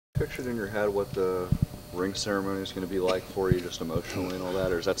pictured in your head what the ring ceremony is going to be like for you, just emotionally and all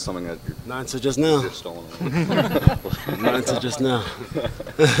that, or is that something that you're not until just now? Just stolen Not until just now.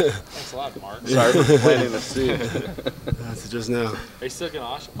 Thanks a lot, Mark. Sorry for planting the seed. Not until just now. Are you still going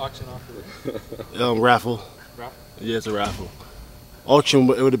to auction off the Raffle. raffle? Yeah, it's a raffle. Auction,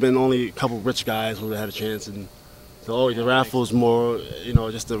 it would have been only a couple rich guys who would have had a chance, and the raffle is more,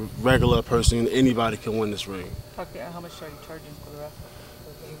 just a regular person. Anybody can win this ring. How much are you charging for the raffle?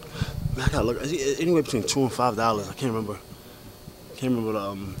 Man, I gotta look. Anywhere between $2 and $5. I can't remember.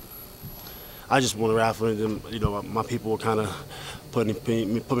 I just won a raffle, and then my people were kind of put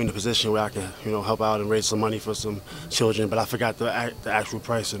me in a position where I can help out and raise some money for some children. But I forgot the actual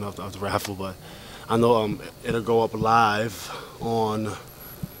pricing of the raffle. But I know it'll go up live on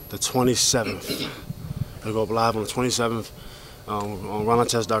the 27th. It'll go up live on the 27th on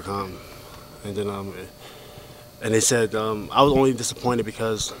Artest.com, and then and they said I was only disappointed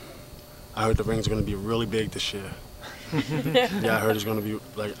because I heard the rings are going to be really big this year. Yeah, I heard it's going to be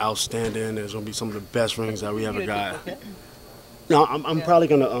like outstanding. It's going to be some of the best rings that we ever got. No, I'm probably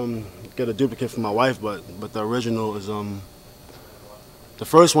going to get a duplicate for my wife, but the original is the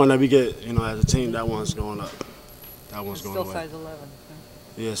first one that we get as a team. That one's going up. That one's going still away. Size 11.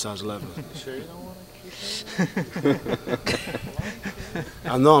 Yeah, size 11. Sure you don't want to keep it?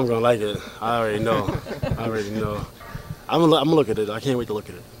 I know I'm gonna like it. I already know. I'm gonna look at it. I can't wait to look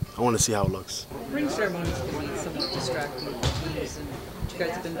at it. I want to see how it looks. Ring ceremonies can be somewhat distracting to teams, and you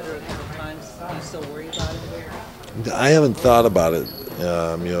guys have been through it a couple times. Are you still worried about it? I haven't thought about it.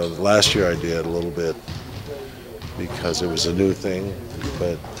 Last year I did a little bit because it was a new thing,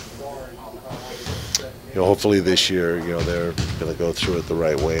 but hopefully this year, they're going to go through it the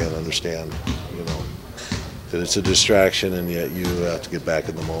right way and understand, that it's a distraction, and yet you have to get back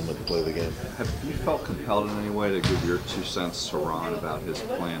in the moment and play the game. Have you felt compelled in any way to give your 2 cents to Ron about his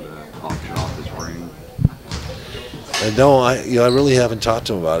plan to auction off his ring? No, I really haven't talked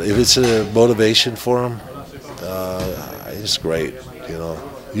to him about it. If it's a motivation for him, it's great.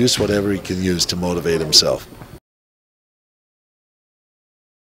 Use whatever he can use to motivate himself.